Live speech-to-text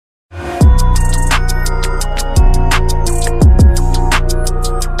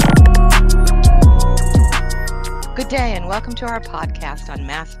welcome to our podcast on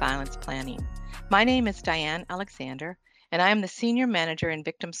mass violence planning. My name is Diane Alexander, and I am the Senior Manager in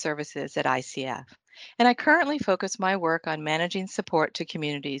Victim Services at ICF. And I currently focus my work on managing support to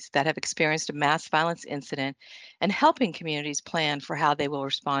communities that have experienced a mass violence incident and helping communities plan for how they will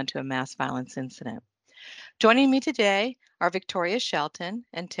respond to a mass violence incident. Joining me today are Victoria Shelton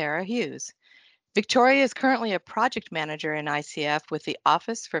and Tara Hughes. Victoria is currently a project manager in ICF with the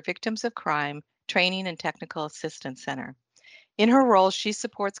Office for Victims of Crime Training and Technical Assistance Center. In her role, she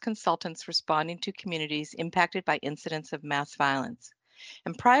supports consultants responding to communities impacted by incidents of mass violence.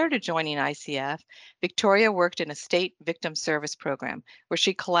 And prior to joining ICF, Victoria worked in a state victim service program where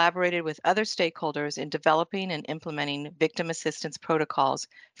she collaborated with other stakeholders in developing and implementing victim assistance protocols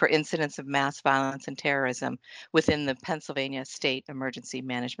for incidents of mass violence and terrorism within the Pennsylvania State Emergency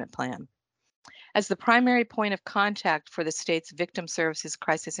Management Plan. As the primary point of contact for the state's Victim Services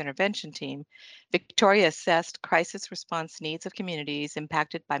Crisis Intervention Team, Victoria assessed crisis response needs of communities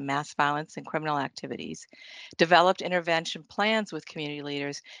impacted by mass violence and criminal activities, developed intervention plans with community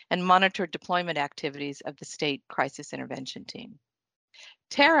leaders, and monitored deployment activities of the state crisis intervention team.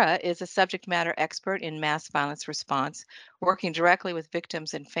 Tara is a subject matter expert in mass violence response, working directly with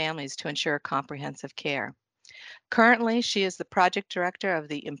victims and families to ensure comprehensive care. Currently, she is the project director of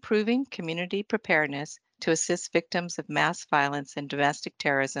the Improving Community Preparedness to Assist Victims of Mass Violence and Domestic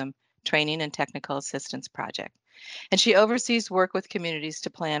Terrorism Training and Technical Assistance Project, and she oversees work with communities to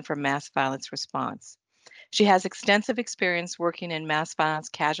plan for mass violence response. She has extensive experience working in mass violence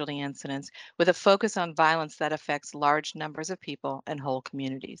casualty incidents with a focus on violence that affects large numbers of people and whole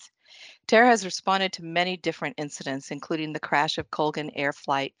communities. Tara has responded to many different incidents, including the crash of Colgan Air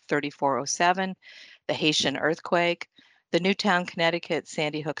Flight 3407, the Haitian earthquake, the Newtown, Connecticut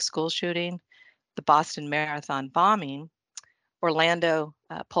Sandy Hook school shooting, the Boston Marathon bombing, Orlando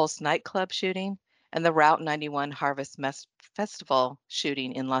Pulse nightclub shooting, and the Route 91 Harvest Festival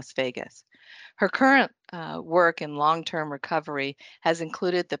shooting in Las Vegas. Her current work in long-term recovery has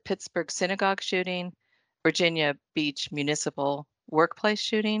included the Pittsburgh synagogue shooting, Virginia Beach municipal workplace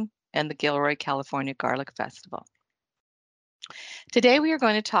shooting, and the Gilroy, California Garlic Festival. Today, we are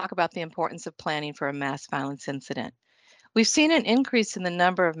going to talk about the importance of planning for a mass violence incident. We've seen an increase in the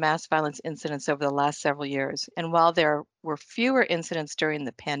number of mass violence incidents over the last several years, and while there were fewer incidents during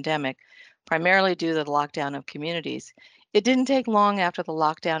the pandemic, primarily due to the lockdown of communities, it didn't take long after the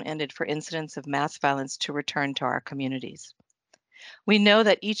lockdown ended for incidents of mass violence to return to our communities. We know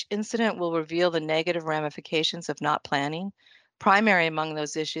that each incident will reveal the negative ramifications of not planning. Primary among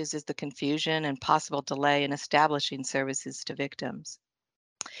those issues is the confusion and possible delay in establishing services to victims.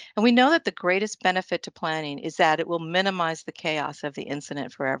 And we know that the greatest benefit to planning is that it will minimize the chaos of the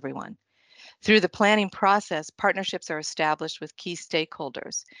incident for everyone. Through the planning process, partnerships are established with key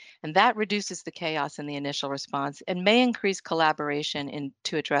stakeholders, and that reduces the chaos in the initial response and may increase collaboration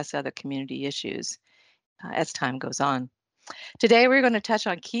to address other community issues as time goes on. Today, we're going to touch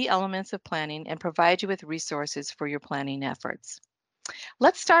on key elements of planning and provide you with resources for your planning efforts.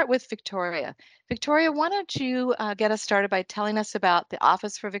 Let's start with Victoria. Victoria, why don't you get us started by telling us about the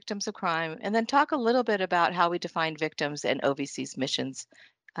Office for Victims of Crime, and then talk a little bit about how we define victims and OVC's missions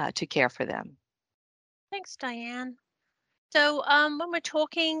to care for them. Thanks, Diane. So when we're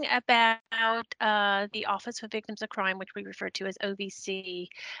talking about the Office for Victims of Crime, which we refer to as OVC,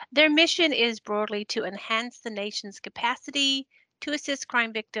 their mission is broadly to enhance the nation's capacity to assist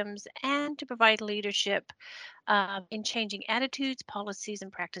crime victims and to provide leadership in changing attitudes, policies,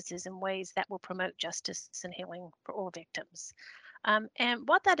 and practices in ways that will promote justice and healing for all victims. And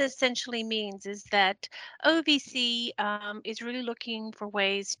what that essentially means is that OVC is really looking for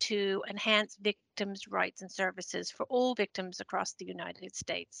ways to enhance victims' rights and services for all victims across the United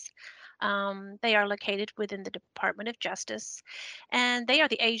States. They are located within the Department of Justice, and they are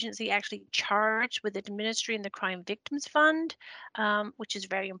the agency actually charged with administering the Crime Victims Fund, which is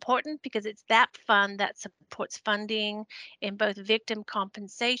very important because it's that fund that supports funding in both victim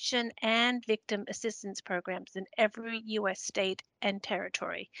compensation and victim assistance programs in every U.S. state and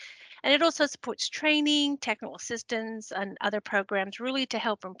territory. And it also supports training, technical assistance, and other programs really to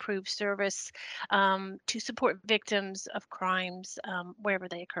help improve service to support victims of crimes wherever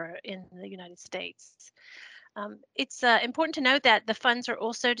they occur in the United States. It's important to note that the funds are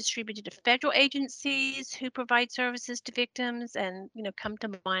also distributed to federal agencies who provide services to victims, and come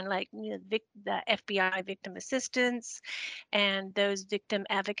to mind like the FBI Victim Assistance and those victim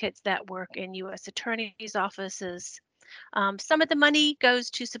advocates that work in U.S. attorneys' offices. Some of the money goes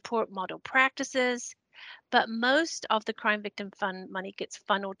to support model practices, but most of the Crime Victim Fund money gets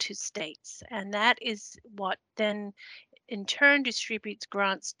funneled to states, and that is what then in turn distributes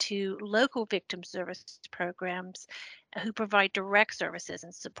grants to local victim service programs who provide direct services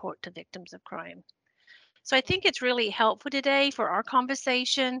and support to victims of crime. So I think it's really helpful today for our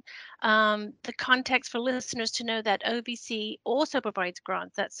conversation, the context for listeners to know that OVC also provides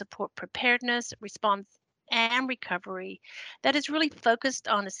grants that support preparedness, response, and recovery that is really focused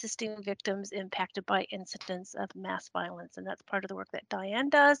on assisting victims impacted by incidents of mass violence. And that's part of the work that Diane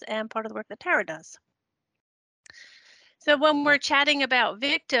does and part of the work that Tara does. So when we're chatting about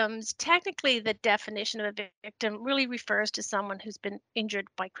victims, technically the definition of a victim really refers to someone who's been injured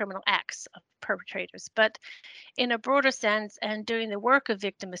by criminal acts of perpetrators. But in a broader sense, and doing the work of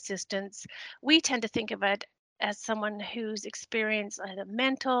victim assistance, we tend to think of it as someone who's experienced either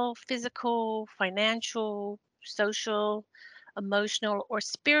mental, physical, financial, social, emotional, or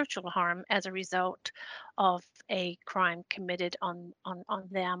spiritual harm as a result of a crime committed on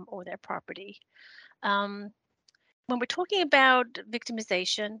them or their property. Um, when we're talking about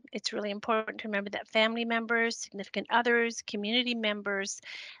victimization, it's really important to remember that family members, significant others, community members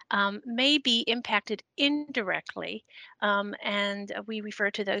may be impacted indirectly, and we refer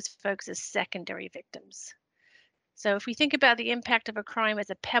to those folks as secondary victims. So if we think about the impact of a crime as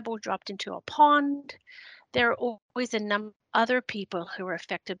a pebble dropped into a pond, there are always a number of other people who are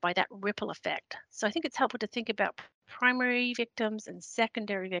affected by that ripple effect. So I think it's helpful to think about primary victims and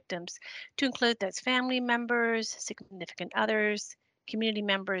secondary victims to include those family members, significant others, community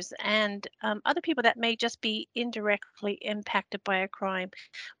members, and other people that may just be indirectly impacted by a crime,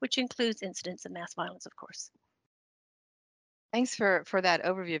 which includes incidents of mass violence, of course. Thanks for that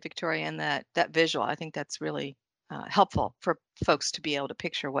overview, Victoria, and that visual. I think that's really helpful for folks to be able to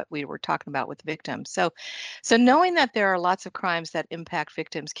picture what we were talking about with victims. So knowing that there are lots of crimes that impact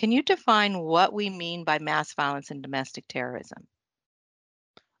victims, can you define what we mean by mass violence and domestic terrorism?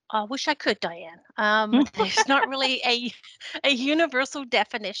 I wish I could, Diane. There's not really a universal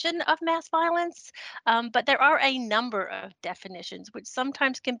definition of mass violence, but there are a number of definitions, which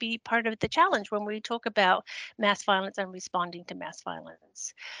sometimes can be part of the challenge when we talk about mass violence and responding to mass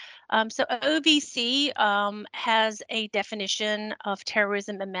violence. So OVC has a definition of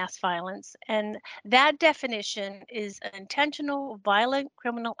terrorism and mass violence, and that definition is an intentional violent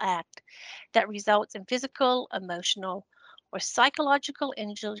criminal act that results in physical, emotional, or psychological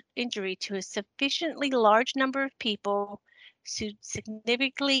injury to a sufficiently large number of people to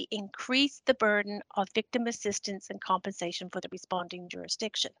significantly increase the burden of victim assistance and compensation for the responding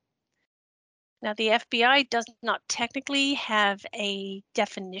jurisdiction. Now, the FBI does not technically have a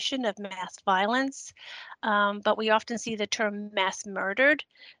definition of mass violence, but we often see the term mass murder,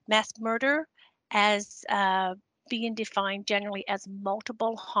 as being defined generally as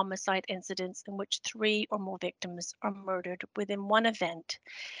multiple homicide incidents in which 3 or more victims are murdered within one event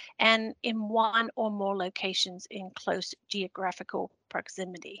and in one or more locations in close geographical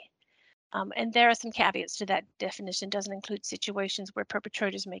proximity. And there are some caveats to that definition. It doesn't include situations where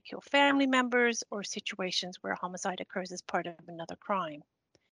perpetrators may kill family members or situations where homicide occurs as part of another crime.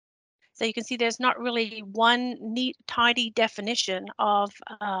 So you can see there's not really one neat, tidy definition of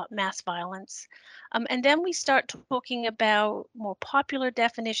mass violence. And then we start talking about more popular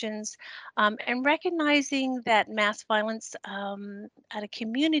definitions and recognizing that mass violence at a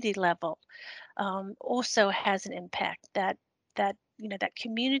community level also has an impact that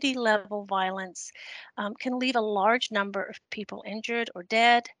community level violence can leave a large number of people injured or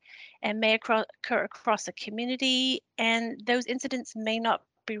dead and may occur across a community, and those incidents may not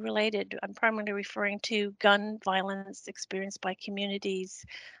be related. I'm primarily referring to gun violence experienced by communities.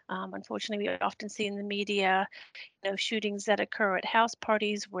 Unfortunately, we often see in the media, shootings that occur at house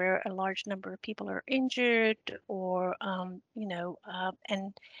parties where a large number of people are injured or,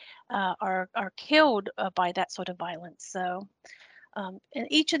 and are killed by that sort of violence. So, and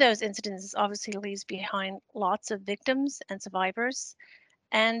each of those incidents obviously leaves behind lots of victims and survivors.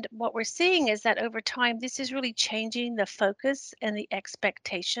 And what we're seeing is that over time, this is really changing the focus and the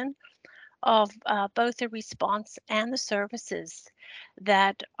expectation of both the response and the services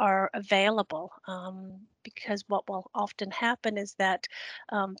that are available. Because what will often happen is that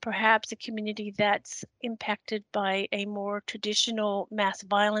perhaps a community that's impacted by a more traditional mass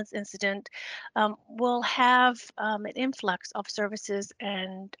violence incident will have an influx of services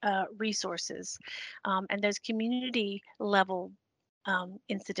and resources. And those community level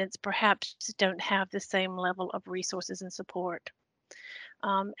incidents perhaps don't have the same level of resources and support.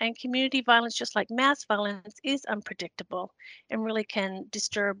 And community violence, just like mass violence, is unpredictable and really can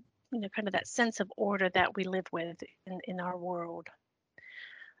disturb, kind of that sense of order that we live with in our world.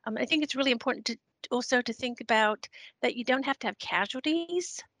 I think it's really important to also to think about that you don't have to have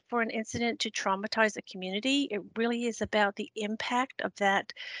casualties for an incident to traumatize a community. It really is about the impact of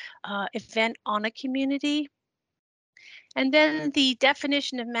that event on a community. And then the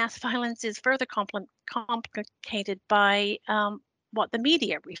definition of mass violence is further complicated by what the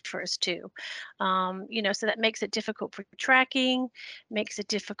media refers to. So that makes it difficult for tracking, makes it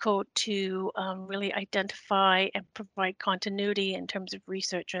difficult to really identify and provide continuity in terms of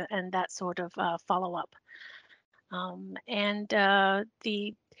research and that sort of follow up. And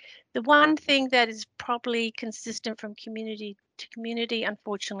the one thing that is probably consistent from community to community,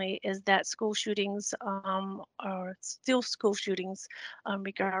 unfortunately, is that school shootings are still school shootings,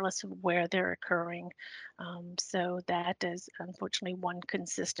 regardless of where they're occurring. So that is unfortunately one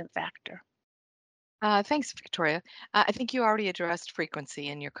consistent factor. Thanks, Victoria. I think you already addressed frequency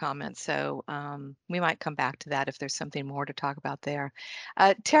in your comments, so we might come back to that if there's something more to talk about there.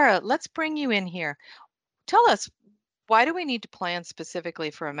 Tara, let's bring you in here. Tell us, why do we need to plan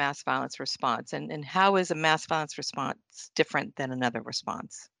specifically for a mass violence response, and how is a mass violence response different than another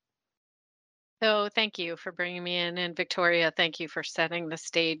response? So thank you for bringing me in. And Victoria, thank you for setting the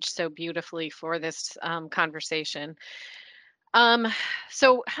stage so beautifully for this conversation. Um,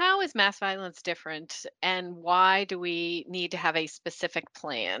 so how is mass violence different and why do we need to have a specific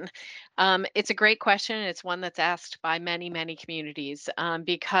plan? It's a great question. It's one that's asked by many, many communities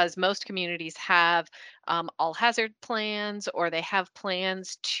because most communities have all hazard plans or they have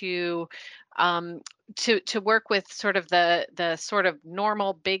plans um, to work with sort of the sort of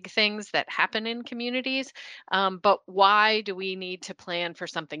normal big things that happen in communities. But why do we need to plan for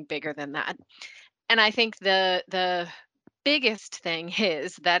something bigger than that? And I think the biggest thing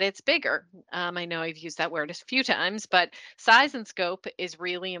is that it's bigger. I know I've used that word a few times, but size and scope is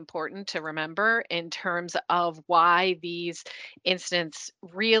really important to remember in terms of why these incidents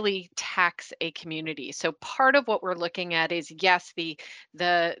really tax a community. So part of what we're looking at is yes,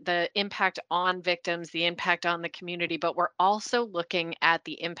 the impact on victims, the impact on the community, but we're also looking at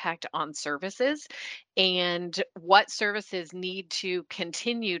the impact on services and what services need to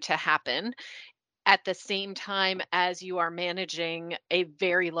continue to happen at the same time as you are managing a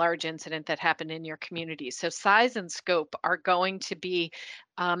very large incident that happened in your community. So, size and scope are going to be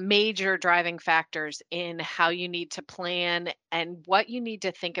major driving factors in how you need to plan and what you need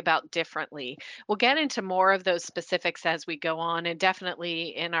to think about differently. We'll get into more of those specifics as we go on, and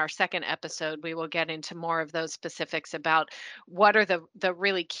definitely in our second episode, we will get into more of those specifics about what are the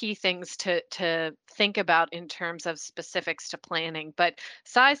really key things to think about in terms of specifics to planning. But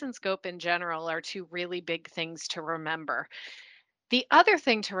size and scope in general are two really big things to remember. The other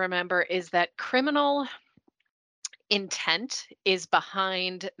thing to remember is that criminal intent is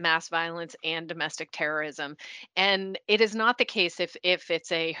behind mass violence and domestic terrorism, and it is not the case if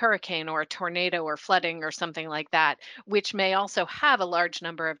it's a hurricane or a tornado or flooding or something like that, which may also have a large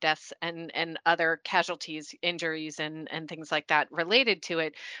number of deaths and other casualties, injuries, and things like that related to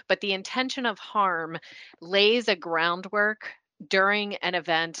it. But the intention of harm lays a groundwork during an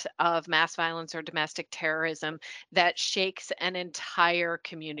event of mass violence or domestic terrorism that shakes an entire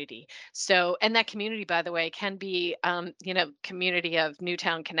community. So, and that community, by the way, can be, community of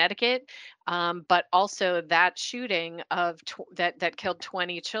Newtown, Connecticut, but also that shooting that killed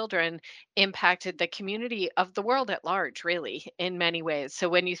 20 children impacted the community of the world at large, really, in many ways. So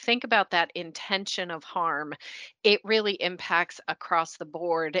when you think about that intention of harm, it really impacts across the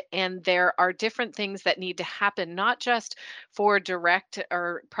board, and there are different things that need to happen, not just for direct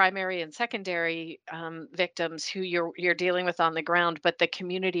or primary and secondary victims who you're dealing with on the ground, but the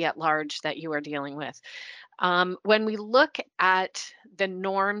community at large that you are dealing with. When we look at the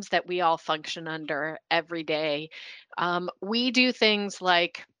norms that we all function under every day, we do things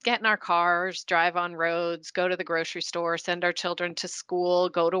like get in our cars, drive on roads, go to the grocery store, send our children to school,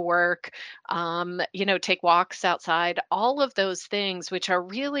 go to work, take walks outside, all of those things, which are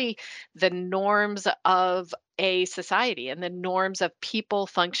really the norms of a society and the norms of people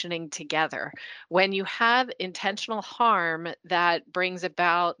functioning together. When you have intentional harm that brings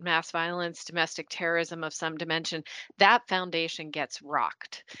about mass violence, domestic terrorism of some dimension, that foundation gets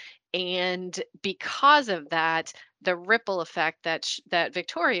rocked. And because of that, the ripple effect that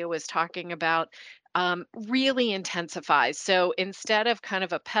Victoria was talking about really intensifies. So instead of kind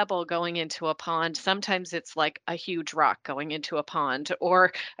of a pebble going into a pond, sometimes it's like a huge rock going into a pond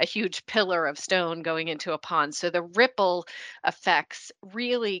or a huge pillar of stone going into a pond. So the ripple effects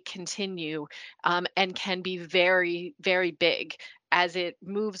really continue and can be very, very big as it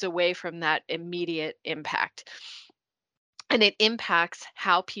moves away from that immediate impact. And it impacts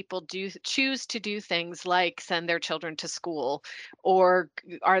how people choose to do things like send their children to school, or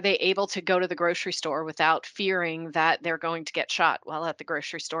are they able to go to the grocery store without fearing that they're going to get shot while at the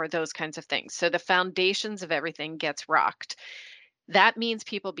grocery store, those kinds of things. So the foundations of everything gets rocked. That means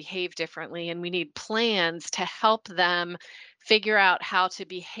people behave differently, and we need plans to help them figure out how to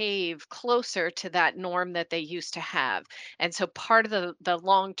behave closer to that norm that they used to have. And so part of the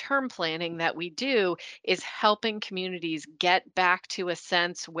long-term planning that we do is helping communities get back to a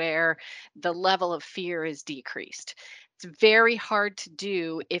sense where the level of fear is decreased. It's very hard to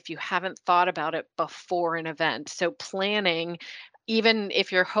do if you haven't thought about it before an event. So planning, even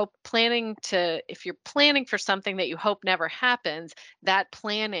if you're if you're planning for something that you hope never happens, that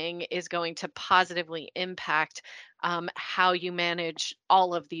planning is going to positively impact how you manage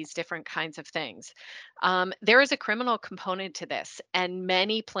all of these different kinds of things. There is a criminal component to this, and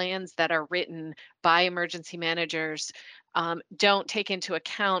many plans that are written by emergency managers don't take into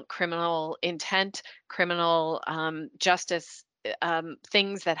account criminal intent, criminal justice.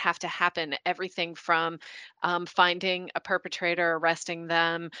 Things that have to happen, everything from finding a perpetrator, arresting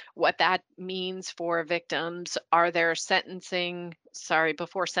them, what that means for victims. Are there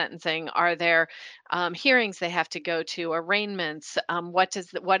before sentencing, are there hearings they have to go to, arraignments? What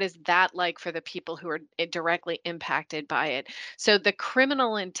is that like for the people who are directly impacted by it? So the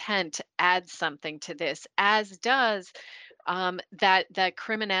criminal intent adds something to this, as does that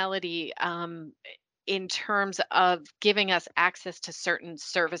criminality in terms of giving us access to certain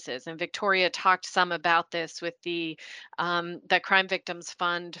services. And Victoria talked some about this with the Crime Victims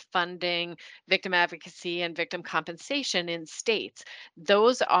Fund funding victim advocacy and victim compensation in states.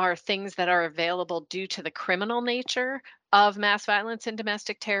 Those are things that are available due to the criminal nature of mass violence and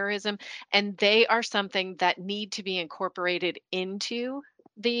domestic terrorism, and they are something that need to be incorporated into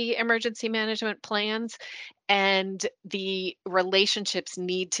the emergency management plans, and the relationships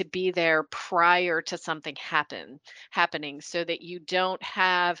need to be there prior to something happening, so that you don't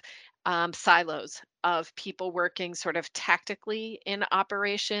have silos of people working sort of tactically in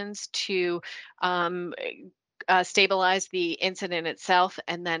operations to um, stabilize the incident itself,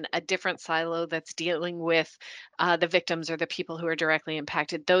 and then a different silo that's dealing with the victims or the people who are directly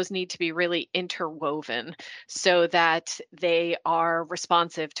impacted. Those need to be really interwoven so that they are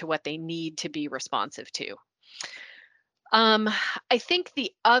responsive to what they need to be responsive to. Um, I think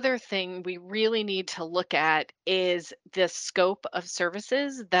the other thing we really need to look at is the scope of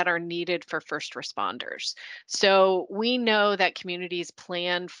services that are needed for first responders. So we know that communities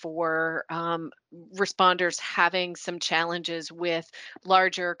plan for responders having some challenges with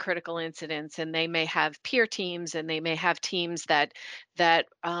larger critical incidents, and they may have peer teams, and they may have teams that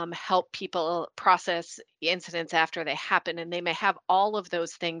help people process incidents after they happen, and they may have all of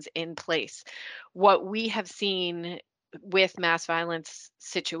those things in place. What we have seen with mass violence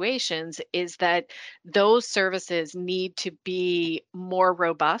situations is that those services need to be more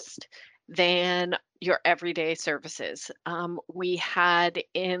robust than your everyday services. We had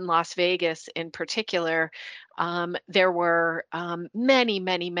in Las Vegas, in particular, there were many,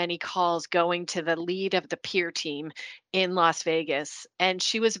 many, many calls going to the lead of the peer team in Las Vegas, and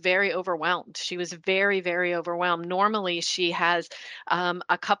she was very overwhelmed. She was very, very overwhelmed. Normally, she has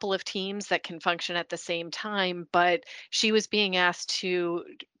a couple of teams that can function at the same time, but she was being asked to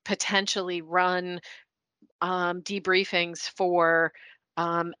potentially run debriefings for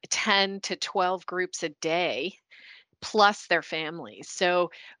 10 to 12 groups a day, plus their families.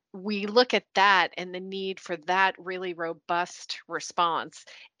 So we look at that, and the need for that really robust response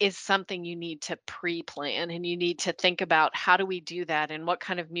is something you need to pre-plan, and you need to think about, how do we do that, and what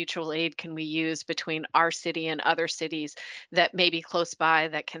kind of mutual aid can we use between our city and other cities that may be close by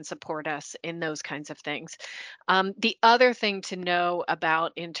that can support us in those kinds of things. The other thing to know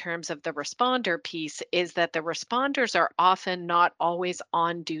about in terms of the responder piece is that the responders are often not always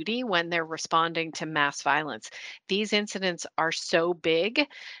on duty when they're responding to mass violence. These incidents are so big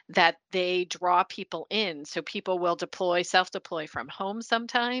that they draw people in. So people will self-deploy from home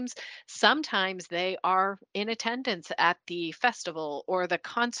sometimes. Sometimes they are in attendance at the festival or the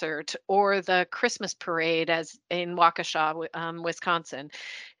concert or the Christmas parade, as in Waukesha, Wisconsin.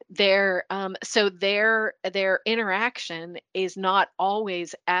 Their interaction is not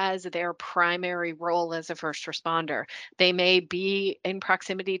always as their primary role as a first responder. They may be in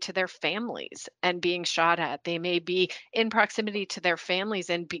proximity to their families and being shot at. They may be in proximity to their families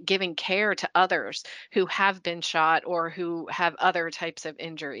and be giving care to others who have been shot or who have other types of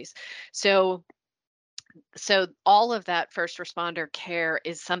injuries. So So all of that first responder care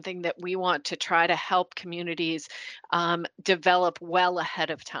is something that we want to try to help communities develop well ahead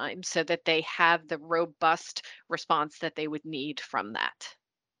of time so that they have the robust response that they would need from that.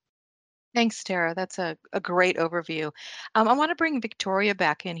 Thanks, Tara. That's a great overview. I want to bring Victoria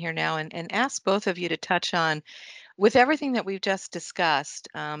back in here now and ask both of you to touch on, with everything that we've just discussed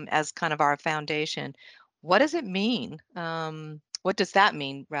as kind of our foundation, what does it mean? What does that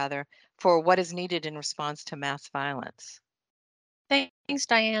mean, rather, for what is needed in response to mass violence? Thanks,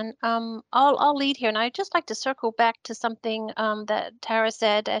 Diane. I'll lead here, and I'd just like to circle back to something that Tara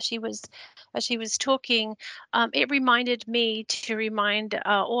said as she was talking. It reminded me to remind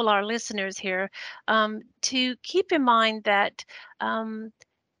all our listeners here to keep in mind that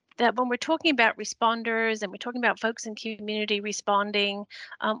that when we're talking about responders and we're talking about folks in community responding,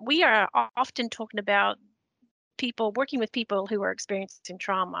 we are often talking about people working with people who are experiencing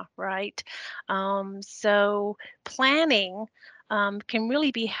trauma, right? So planning can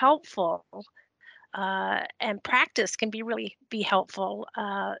really be helpful, and practice can be really be helpful,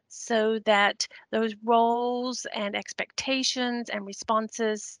 so that those roles and expectations and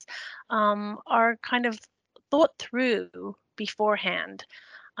responses are kind of thought through beforehand,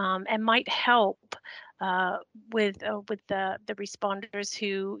 and might help with the responders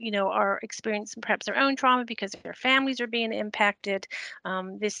who are experiencing perhaps their own trauma because their families are being impacted.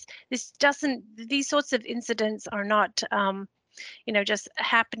 This doesn't These sorts of incidents are not just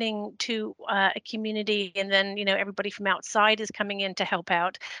happening to a community and then everybody from outside is coming in to help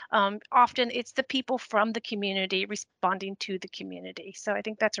out. Often it's the people from the community responding to the community. So I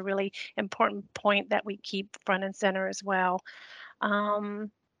think that's a really important point that we keep front and center as well.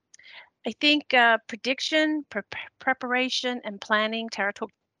 um, I think prediction, preparation, and planning. Tara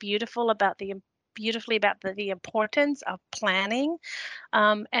talked beautifully about the importance of planning.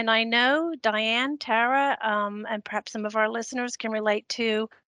 And I know Diane, Tara, and perhaps some of our listeners can relate to,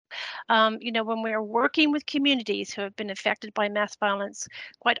 when we're working with communities who have been affected by mass violence,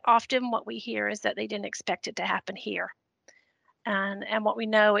 quite often what we hear is that they didn't expect it to happen here. And what we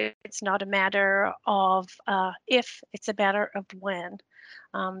know, it's not a matter of if, it's a matter of when.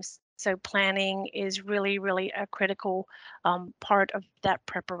 So planning is really, really a critical part of that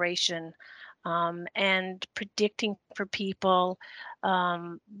preparation, and predicting for people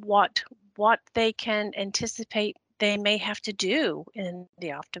what they can anticipate they may have to do in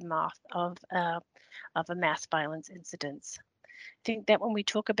the aftermath of a mass violence incident. I think that when we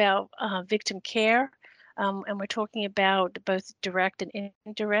talk about victim care, and we're talking about both direct and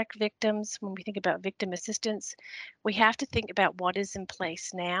indirect victims, when we think about victim assistance, we have to think about what is in place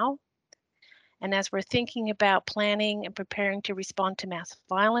now. And as we're thinking about planning and preparing to respond to mass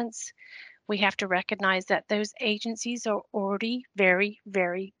violence, we have to recognize that those agencies are already very,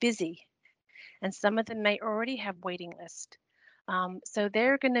 very busy. And some of them may already have waiting lists. So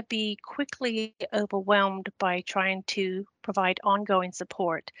they're going to be quickly overwhelmed by trying to provide ongoing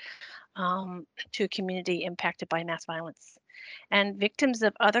support to a community impacted by mass violence. And victims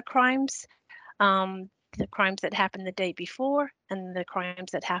of other crimes, the crimes that happened the day before and the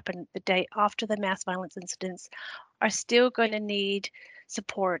crimes that happened the day after the mass violence incidents, are still going to need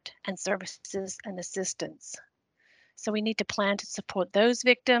support and services and assistance. So we need to plan to support those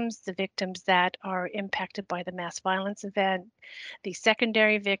victims, the victims that are impacted by the mass violence event, the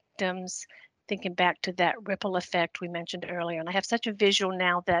secondary victims, thinking back to that ripple effect we mentioned earlier. And I have such a visual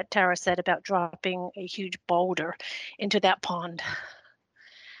now that Tara said about dropping a huge boulder into that pond.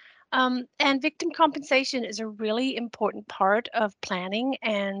 And victim compensation is a really important part of planning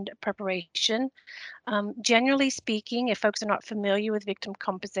and preparation. Generally speaking, if folks are not familiar with victim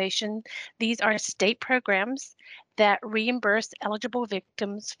compensation, these are state programs that reimburse eligible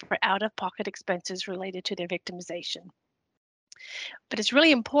victims for out-of-pocket expenses related to their victimization. But it's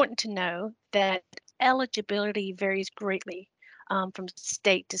really important to know that eligibility varies greatly from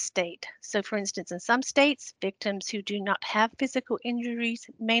state to state. So for instance, in some states, victims who do not have physical injuries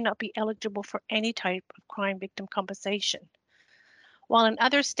may not be eligible for any type of crime victim compensation. While in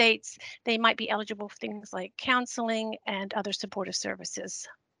other states, they might be eligible for things like counseling and other supportive services.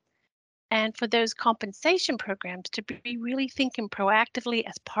 And for those compensation programs to be really thinking proactively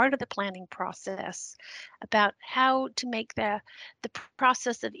as part of the planning process about how to make the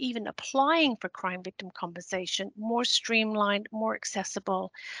process of even applying for crime victim compensation more streamlined, more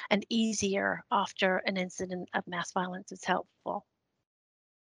accessible, and easier after an incident of mass violence is helpful.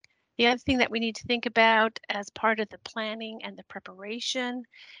 The other thing that we need to think about as part of the planning and the preparation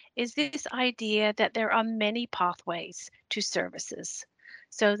is this idea that there are many pathways to services.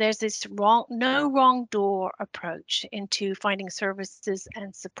 So there's this no wrong door approach into finding services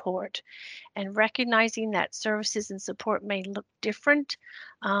and support, and recognizing that services and support may look different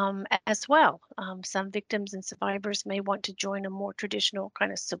as well. Some victims and survivors may want to join a more traditional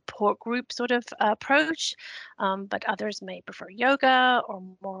kind of support group sort of approach, but others may prefer yoga or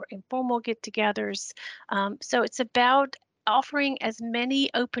more informal get-togethers. So it's about offering as many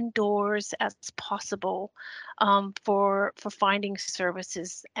open doors as possible for finding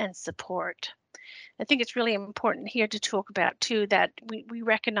services and support. I think it's really important here to talk about too that we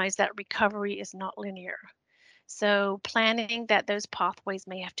recognize that recovery is not linear. So planning that those pathways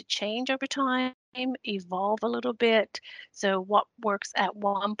may have to change over time, evolve a little bit. So what works at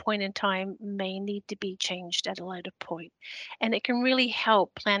one point in time may need to be changed at a later point. And it can really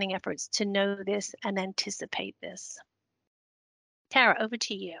help planning efforts to know this and anticipate this. Tara, over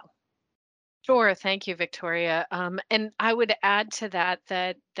to you. Sure, thank you, Victoria. And I would add to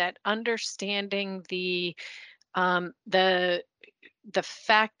that understanding um, the the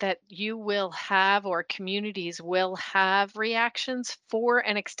fact that you will have or communities will have reactions for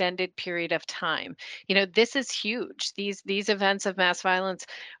an extended period of time. This is huge. These events of mass violence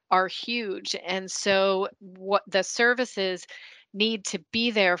are huge, and so what the services need to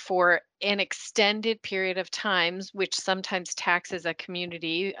be there for an extended period of times, which sometimes taxes a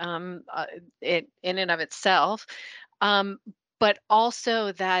community it, in and of itself. Um, but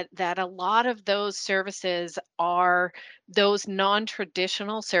also that a lot of those services are those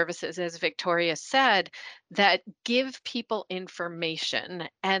non-traditional services, as Victoria said, that give people information.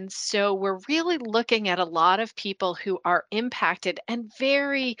 And so we're really looking at a lot of people who are impacted and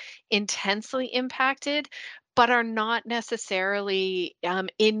very intensely impacted, but are not necessarily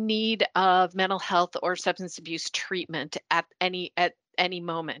in need of mental health or substance abuse treatment at any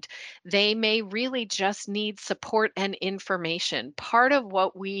moment. They may really just need support and information. Part of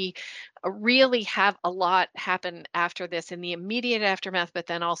what we really have a lot happen after this in the immediate aftermath, but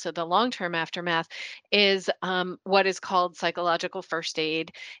then also the long term aftermath, is what is called psychological first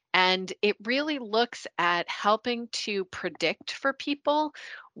aid. And it really looks at helping to predict for people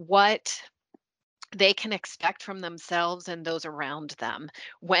what they can expect from themselves and those around them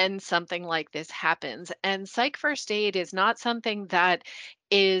when something like this happens. And psych first aid is not something that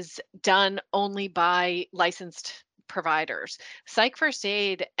is done only by licensed providers. Psych first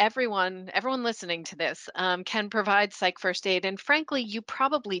aid, everyone listening to this can provide psych first aid, and frankly you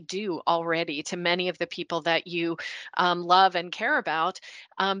probably do already to many of the people that you love and care about,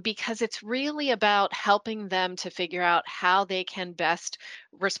 because it's really about helping them to figure out how they can best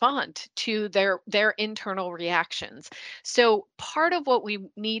respond to their internal reactions. So part of what we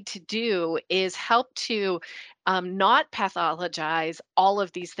need to do is help to not pathologize all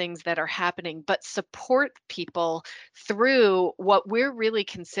of these things that are happening, but support people through what we're really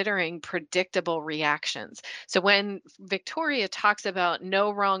considering predictable reactions. So when Victoria talks about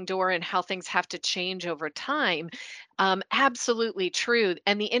no wrong door and how things have to change over time, absolutely true.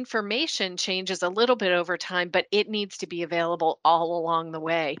 And the information changes a little bit over time, but it needs to be available all along the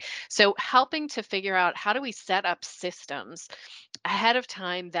way. So, helping to figure out how do we set up systems ahead of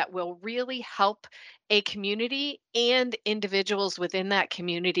time that will really help a community and individuals within that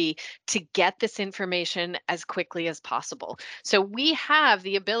community to get this information as quickly as possible. So we have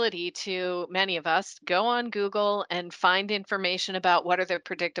the ability to, many of us, go on Google and find information about what are the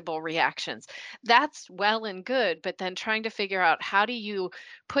predictable reactions. That's well and good, but then trying to figure out how do you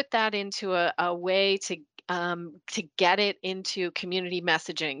put that into a way to get it into community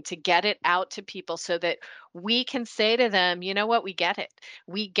messaging, to get it out to people so that we can say to them, you know what, we get it.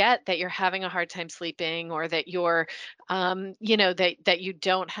 We get that you're having a hard time sleeping, or that you're, that you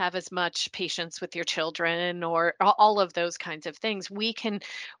don't have as much patience with your children, or all of those kinds of things. We can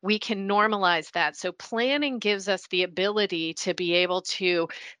normalize that. So planning gives us the ability to be able to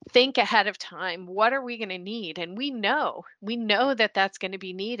think ahead of time. What are we going to need? And we know that that's going to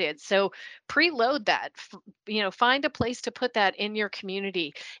be needed. So preload that. Find a place to put that in your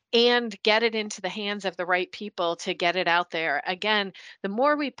community and get it into the hands of the right people to get it out there. Again, the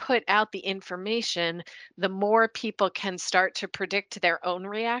more we put out the information, the more people can start to predict their own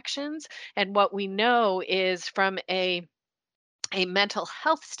reactions. And what we know is from a mental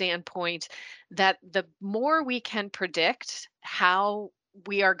health standpoint, that the more we can predict how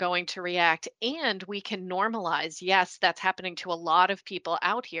we are going to react, and we can normalize, yes, that's happening to a lot of people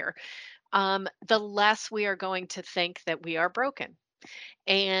out here, the less we are going to think that we are broken.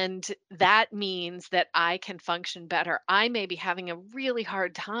 And that means that I can function better. I may be having a really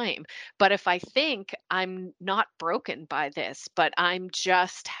hard time, but if I think I'm not broken by this, but I'm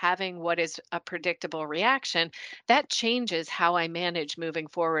just having what is a predictable reaction, that changes how I manage moving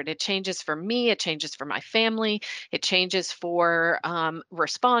forward. It changes for me, it changes for my family, it changes for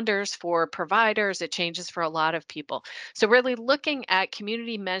responders, for providers, it changes for a lot of people. So, really looking at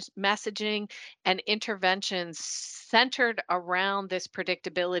community messaging and interventions centered around this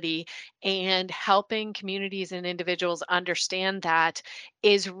predictability and helping communities and individuals understand that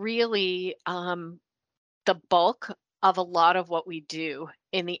is really the bulk of a lot of what we do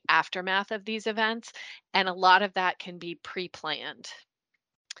in the aftermath of these events. And a lot of that can be pre planned.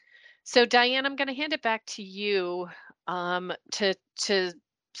 So, Diane, I'm going to hand it back to you to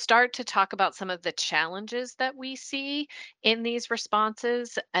start to talk about some of the challenges that we see in these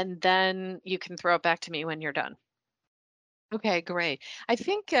responses, and then you can throw it back to me when you're done. Okay, great. I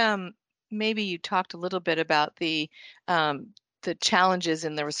think maybe you talked a little bit about the challenges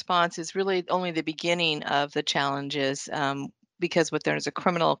in the response is really only the beginning of the challenges, because when there's a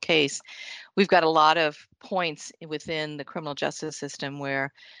criminal case, we've got a lot of points within the criminal justice system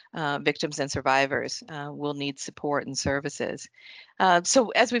where victims and survivors will need support and services. So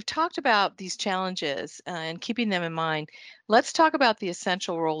as we've talked about these challenges and keeping them in mind, let's talk about the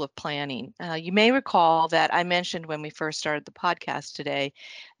essential role of planning. You may recall that I mentioned when we first started the podcast today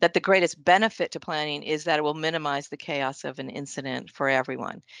that the greatest benefit to planning is that it will minimize the chaos of an incident for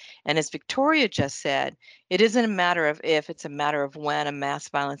everyone. And as Victoria just said, it isn't a matter of if, it's a matter of when a mass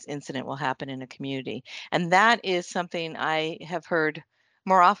violence incident will happen in a community. And that is something I have heard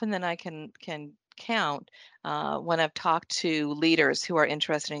more often than I can count when I've talked to leaders who are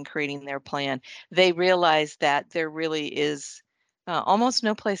interested in creating their plan. They realize that there really is almost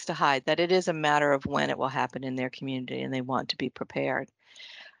no place to hide, that it is a matter of when it will happen in their community and they want to be prepared.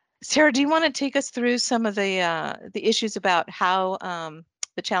 Sarah, do you want to take us through some of the issues about how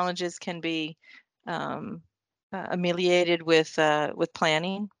the challenges can be ameliorated with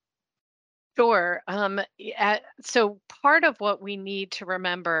planning? Sure. So part of what we need to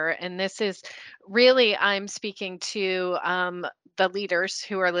remember, and this is really, I'm speaking to the leaders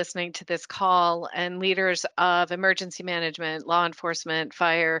who are listening to this call and leaders of emergency management, law enforcement,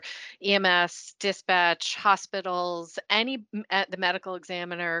 fire, EMS, dispatch, hospitals, the medical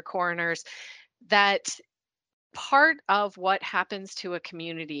examiner, coroners, that part of what happens to a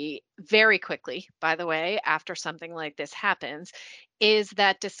community very quickly, by the way, after something like this happens, is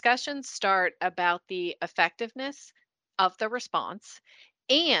that discussions start about the effectiveness of the response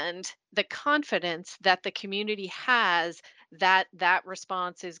and the confidence that the community has that the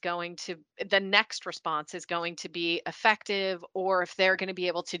next response is going to be effective, or if they're going to be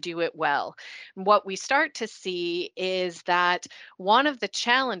able to do it well. What we start to see is that one of the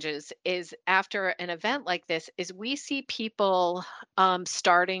challenges is after an event like this is we see people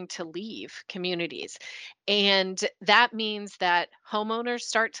starting to leave communities. And that means that homeowners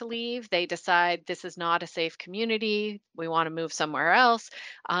start to leave. They decide this is not a safe community. We want to move somewhere else.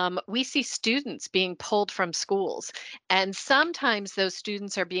 We see students being pulled from schools. And sometimes those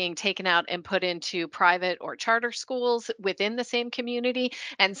students are being taken out and put into private or charter schools within the same community.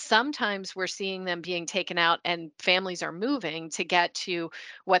 And sometimes we're seeing them being taken out and families are moving to get to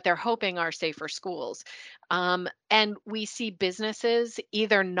what they're hoping are safer schools. And we see businesses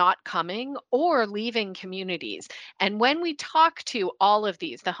either not coming or leaving communities. And when we talk to all of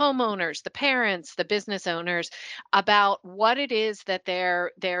these, the homeowners, the parents, the business owners, about what it is that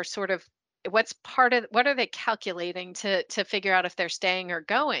they're sort of what are they calculating to figure out if they're staying or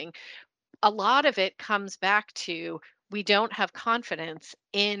going, a lot of it comes back to we don't have confidence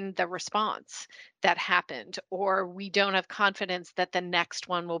in the response that happened, or we don't have confidence that the next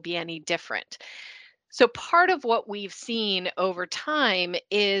one will be any different. So, part of what we've seen over time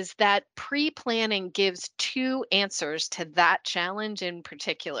is that pre planning gives two answers to that challenge in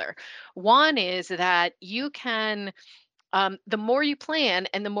particular. One is that you can, the more you plan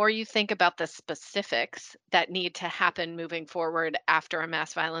and the more you think about the specifics that need to happen moving forward after a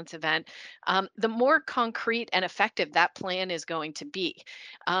mass violence event, the more concrete and effective that plan is going to be.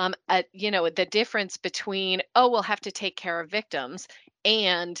 The difference between, oh, we'll have to take care of victims,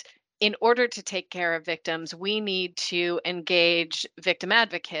 and in order to take care of victims, we need to engage victim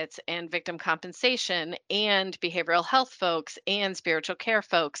advocates and victim compensation and behavioral health folks and spiritual care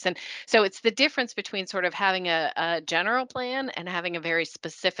folks. And so it's the difference between sort of having a general plan and having a very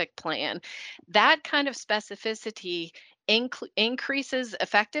specific plan. That kind of specificity increases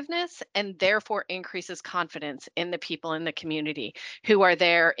effectiveness and therefore increases confidence in the people in the community who are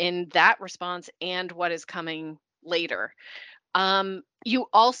there in that response and what is coming later. You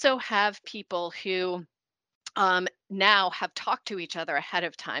also have people who now have talked to each other ahead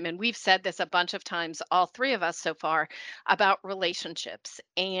of time. And we've said this a bunch of times, all three of us so far, about relationships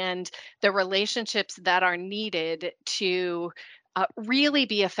and the relationships that are needed to really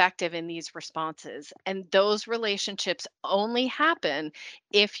be effective in these responses. And those relationships only happen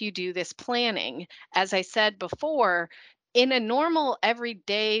if you do this planning. As I said before, in a normal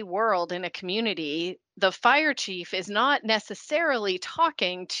everyday world in a community, the fire chief is not necessarily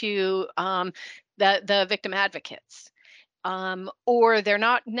talking to the victim advocates, or they're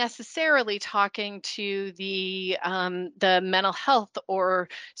not necessarily talking to the mental health or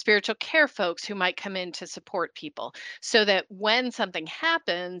spiritual care folks who might come in to support people, so that when something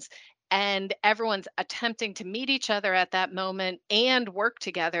happens and everyone's attempting to meet each other at that moment and work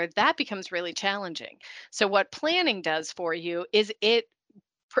together, that becomes really challenging. So what planning does for you is it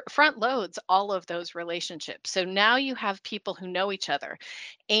front loads all of those relationships. So now you have people who know each other.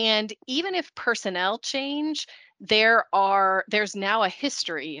 And even if personnel change, there's now a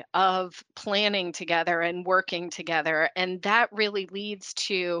history of planning together and working together, and that really leads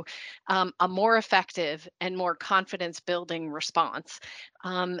to a more effective and more confidence building response,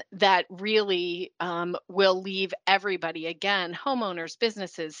 that really will leave everybody, again, homeowners,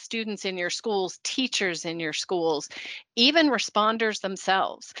 businesses, students in your schools, teachers in your schools, even responders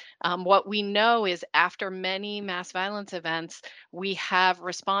themselves. What we know is after many mass violence events, we have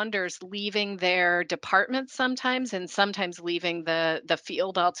responders leaving their departments sometimes, and sometimes leaving the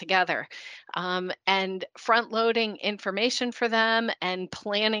field altogether. And front loading information for them and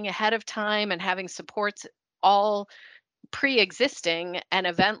planning ahead of time and having supports all pre-existing an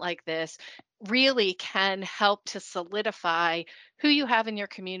event like this really can help to solidify who you have in your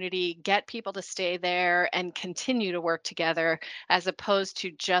community, get people to stay there and continue to work together, as opposed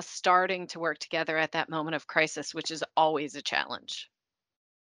to just starting to work together at that moment of crisis, which is always a challenge.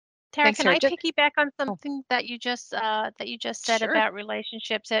 Tara, Thanks, can Sarah. I piggyback on Oh, something that you just said Sure. about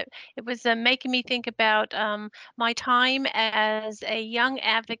relationships? It was making me think about my time as a young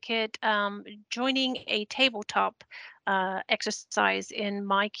advocate, joining a tabletop exercise in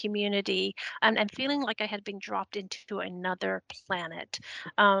my community, and feeling like I had been dropped into another planet.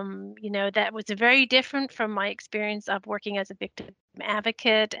 That was very different from my experience of working as a victim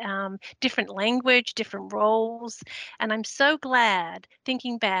advocate. Different language, different roles, and I'm so glad,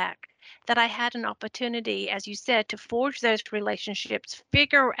 thinking back, that I had an opportunity, as you said, to forge those relationships,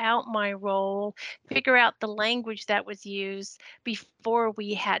 figure out my role, figure out the language that was used before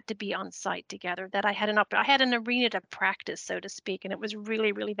we had to be on site together. That I had an arena to practice, so to speak, and it was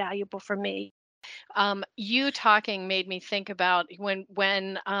really, really valuable for me. You talking made me think about when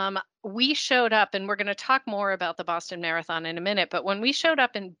we showed up, and we're going to talk more about the Boston Marathon in a minute. But when we showed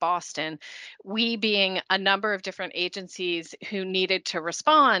up in Boston, we being a number of different agencies who needed to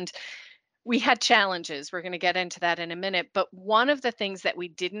respond, we had challenges. We're going to get into that in a minute. But one of the things that we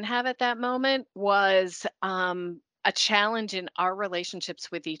didn't have at that moment was a challenge in our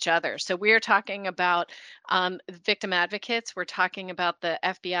relationships with each other. So we're talking about victim advocates. We're talking about the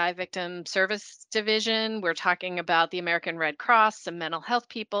FBI Victim Service Division. We're talking about the American Red Cross, some mental health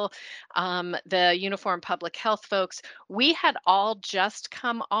people, the uniform public health folks. We had all just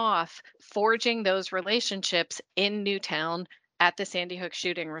come off forging those relationships in Newtown at the Sandy Hook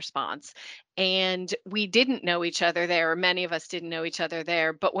shooting response. And we didn't know each other there, or many of us didn't know each other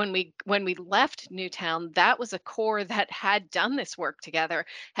there. But when we left Newtown, that was a core that had done this work together,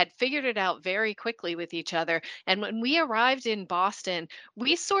 had figured it out very quickly with each other. And when we arrived in Boston,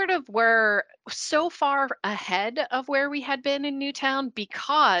 we sort of were so far ahead of where we had been in Newtown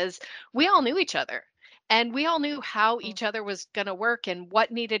because we all knew each other. And we all knew how Mm. each other was going to work and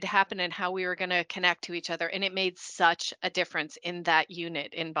what needed to happen and how we were going to connect to each other. And it made such a difference in that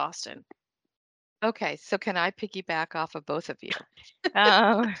unit in Boston. okay. So can I piggyback off of both of you?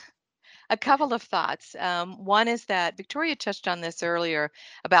 Um, a couple of thoughts. One is that Victoria touched on this earlier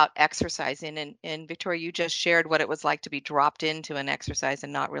about exercising, and Victoria, you just shared what it was like to be dropped into an exercise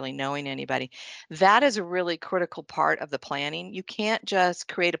and not really knowing anybody. That is a really critical part of the planning. You can't just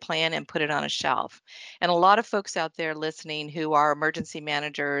create a plan and put it on a shelf. And a lot of folks out there listening who are emergency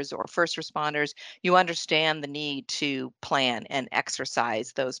managers or first responders, you understand the need to plan and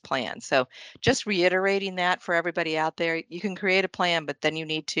exercise those plans. So just reiterating that for everybody out there, you can create a plan, but then you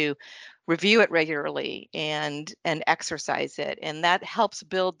need to review it regularly and exercise it, and that helps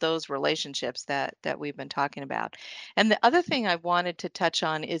build those relationships that we've been talking about. And the other thing I wanted to touch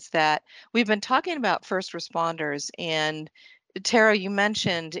on is that we've been talking about first responders, and Tara, you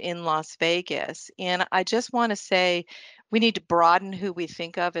mentioned in Las Vegas, and I just want to say we need to broaden who we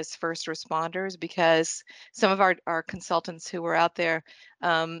think of as first responders, because some of our consultants who were out there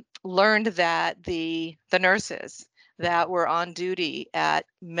learned that the nurses that were on duty at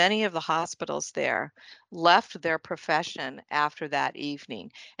many of the hospitals there left their profession after that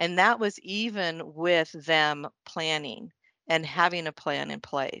evening. And that was even with them planning and having a plan in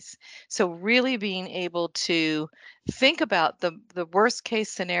place. So really being able to think about the worst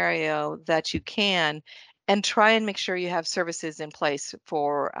case scenario that you can, and try and make sure you have services in place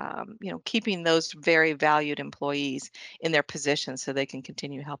for keeping those very valued employees in their positions so they can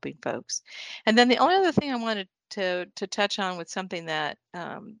continue helping folks. And then the only other thing I wanted to touch on with something that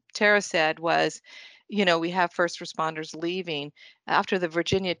Tara said was, we have first responders leaving after the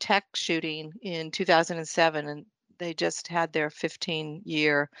Virginia Tech shooting in 2007, and they just had their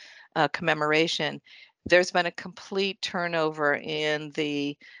 15-year commemoration. There's been a complete turnover in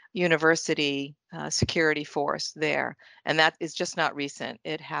the university security force there, and that is just not recent.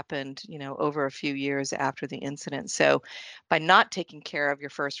 It happened, over a few years after the incident. So by not taking care of your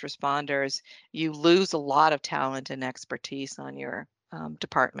first responders, you lose a lot of talent and expertise on your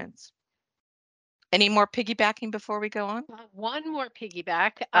departments. Any more piggybacking before we go on? One more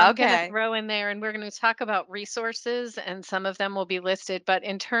piggyback I'm going to Okay. throw in there, and we're going to talk about resources, and some of them will be listed. But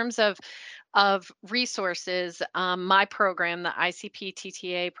in terms of resources, my program, the ICP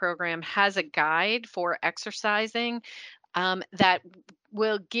TTA program, has a guide for exercising that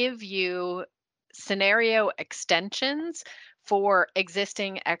will give you scenario extensions for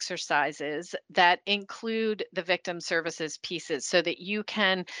existing exercises that include the victim services pieces, so that you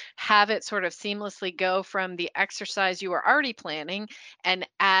can have it sort of seamlessly go from the exercise you are already planning and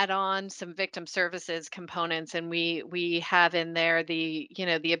add on some victim services components. And we have in there the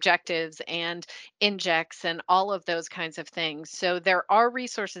the objectives and injects and all of those kinds of things. So there are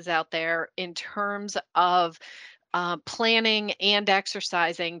resources out there in terms of planning and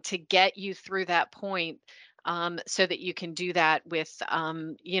exercising to get you through that point, so that you can do that with,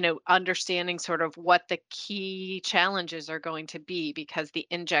 understanding sort of what the key challenges are going to be, because the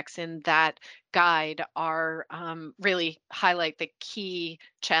injects in that guide are really highlight the key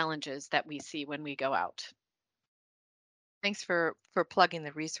challenges that we see when we go out. Thanks for plugging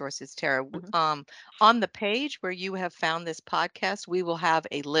the resources, Tara. Mhm. On the page where you have found this podcast, we will have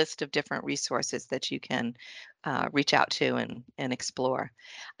a list of different resources that you can reach out to and explore.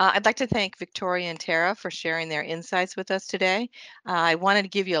 I'd like to thank Victoria and Tara for sharing their insights with us today. I wanted to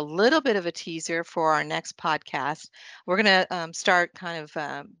give you a little bit of a teaser for our next podcast. We're going to start kind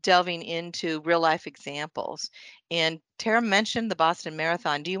of delving into real life examples. And Tara mentioned the Boston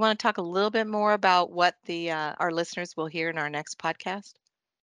Marathon. Do you want to talk a little bit more about what the our listeners will hear in our next podcast?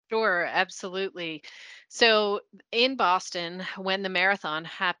 Sure, absolutely. So in Boston, when the marathon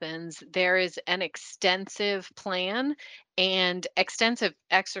happens, there is an extensive plan and extensive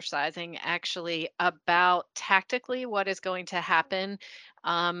exercising actually about tactically what is going to happen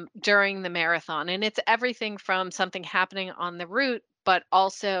during the marathon. And it's everything from something happening on the route, but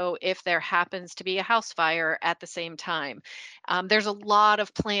also if there happens to be a house fire at the same time. There's a lot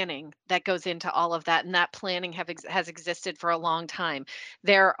of planning that goes into all of that, and that planning has existed for a long time.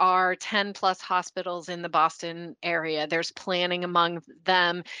 There are 10 plus hospitals in the Boston area. There's planning among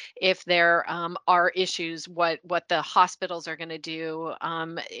them if there are issues, what the hospitals are going to do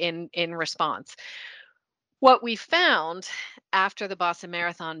in response. What we found after the Boston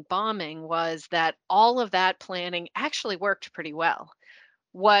Marathon bombing was that all of that planning actually worked pretty well.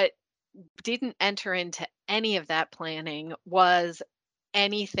 What didn't enter into any of that planning was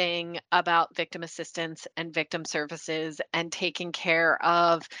anything about victim assistance and victim services and taking care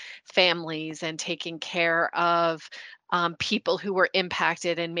of families and taking care of people who were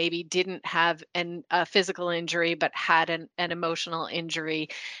impacted and maybe didn't have a physical injury but had an emotional injury.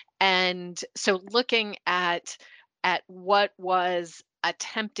 And so looking at what was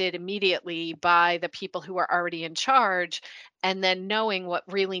attempted immediately by the people who were already in charge, and then knowing what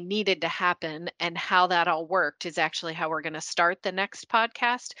really needed to happen and how that all worked is actually how we're going to start the next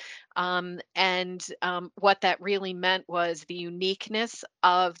podcast. And what that really meant was the uniqueness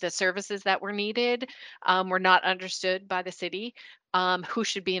of the services that were needed were not understood by the city. Who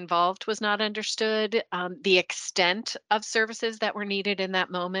should be involved was not understood. The extent of services that were needed in that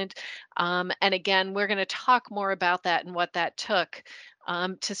moment. And again, we're going to talk more about that and what that took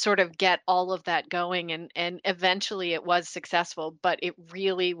to sort of get all of that going. And eventually it was successful, but it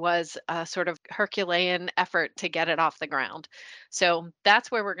really was a sort of Herculean effort to get it off the ground. So that's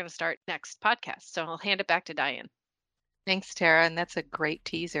where we're going to start next podcast. So I'll hand it back to Diane. Thanks, Tara, and that's a great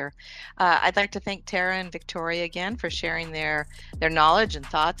teaser. I'd like to thank Tara and Victoria again for sharing their knowledge and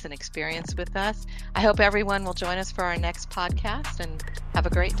thoughts and experience with us. I hope everyone will join us for our next podcast, and have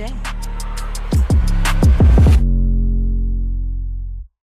a great day.